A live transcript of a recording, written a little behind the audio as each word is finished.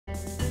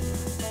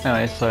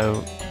Anyway,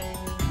 so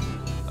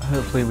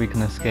hopefully we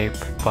can escape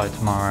by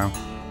tomorrow.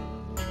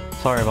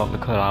 Sorry about the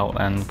cutout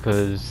then,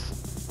 because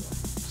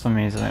for some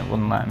reason it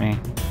wouldn't let me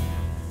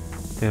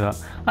do that.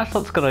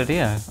 Actually, that's a good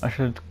idea. I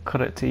should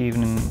cut it to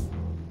evening.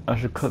 I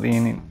should cut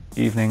the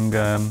evening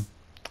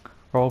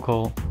roll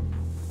call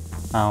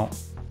out.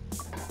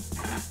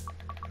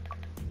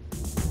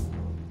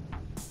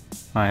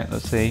 Right,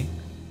 let's see.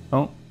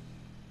 Oh,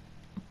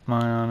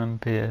 Marianne and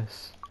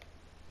Pierce.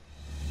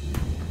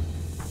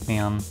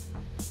 Mian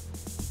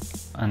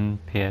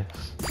and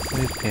Pierce.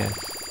 Who's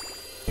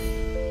Pierce?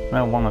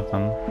 No, one of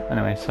them.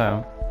 Anyway,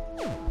 so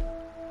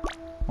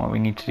what we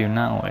need to do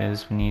now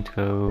is we need to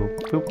go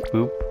boop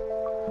boop.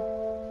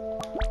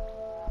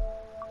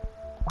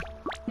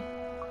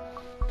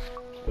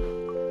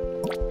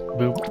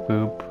 Boop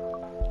boop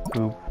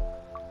boop.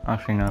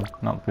 Actually no,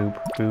 not boop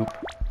boop.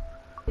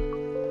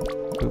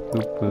 Boop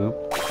boop boop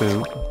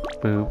boop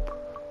boop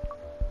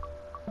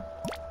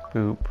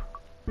boop.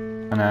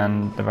 And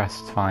then the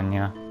rest is fine,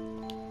 yeah.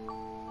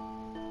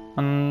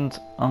 And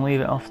I'll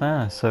leave it off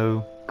there,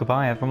 so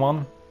goodbye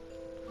everyone.